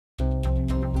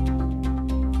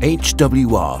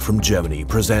HWR from Germany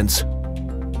presents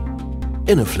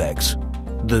Interflex,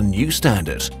 the new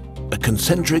standard, a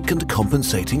concentric and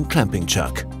compensating clamping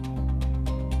chuck.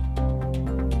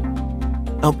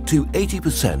 Up to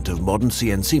 80% of modern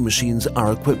CNC machines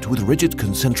are equipped with rigid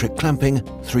concentric clamping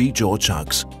 3-jaw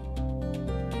chucks.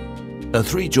 A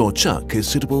 3-jaw chuck is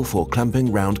suitable for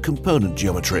clamping round component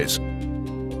geometries.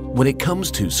 When it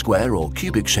comes to square or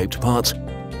cubic shaped parts,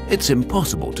 it's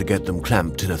impossible to get them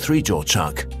clamped in a 3-jaw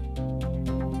chuck.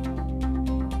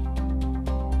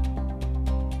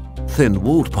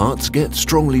 Thin-walled parts get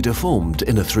strongly deformed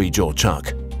in a 3-jaw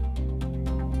chuck.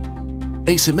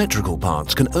 Asymmetrical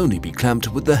parts can only be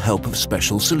clamped with the help of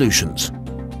special solutions.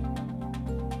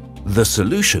 The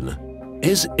solution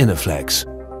is Interflex.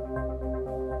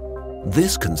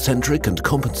 This concentric and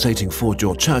compensating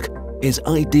 4-jaw chuck is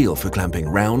ideal for clamping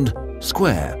round,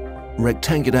 square,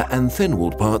 rectangular and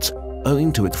thin-walled parts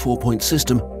owing to its 4-point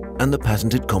system and the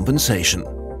patented compensation.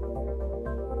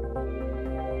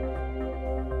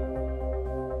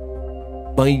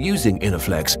 By using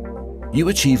Interflex, you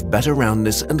achieve better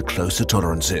roundness and closer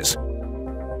tolerances.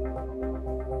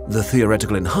 The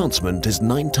theoretical enhancement is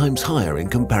 9 times higher in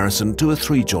comparison to a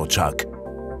 3-jaw chuck.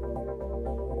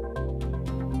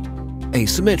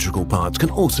 Asymmetrical parts can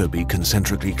also be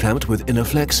concentrically clamped with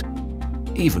Interflex,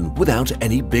 even without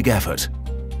any big effort.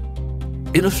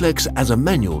 Interflex as a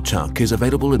manual chuck is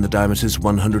available in the diameters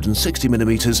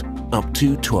 160mm up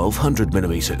to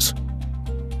 1200mm.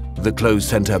 The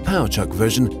closed-center power chuck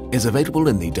version is available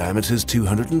in the diameters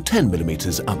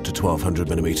 210mm up to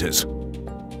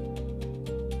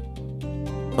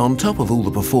 1200mm. On top of all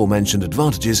the before-mentioned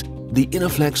advantages, the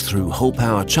Interflex through whole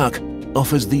power chuck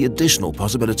offers the additional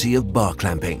possibility of bar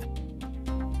clamping.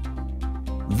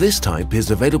 This type is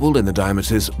available in the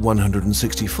diameters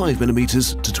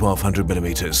 165mm to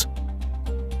 1200mm.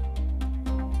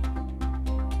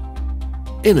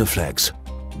 Interflex,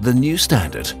 the new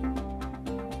standard.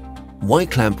 Why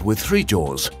clamp with 3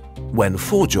 jaws when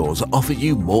 4 jaws offer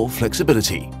you more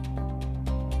flexibility?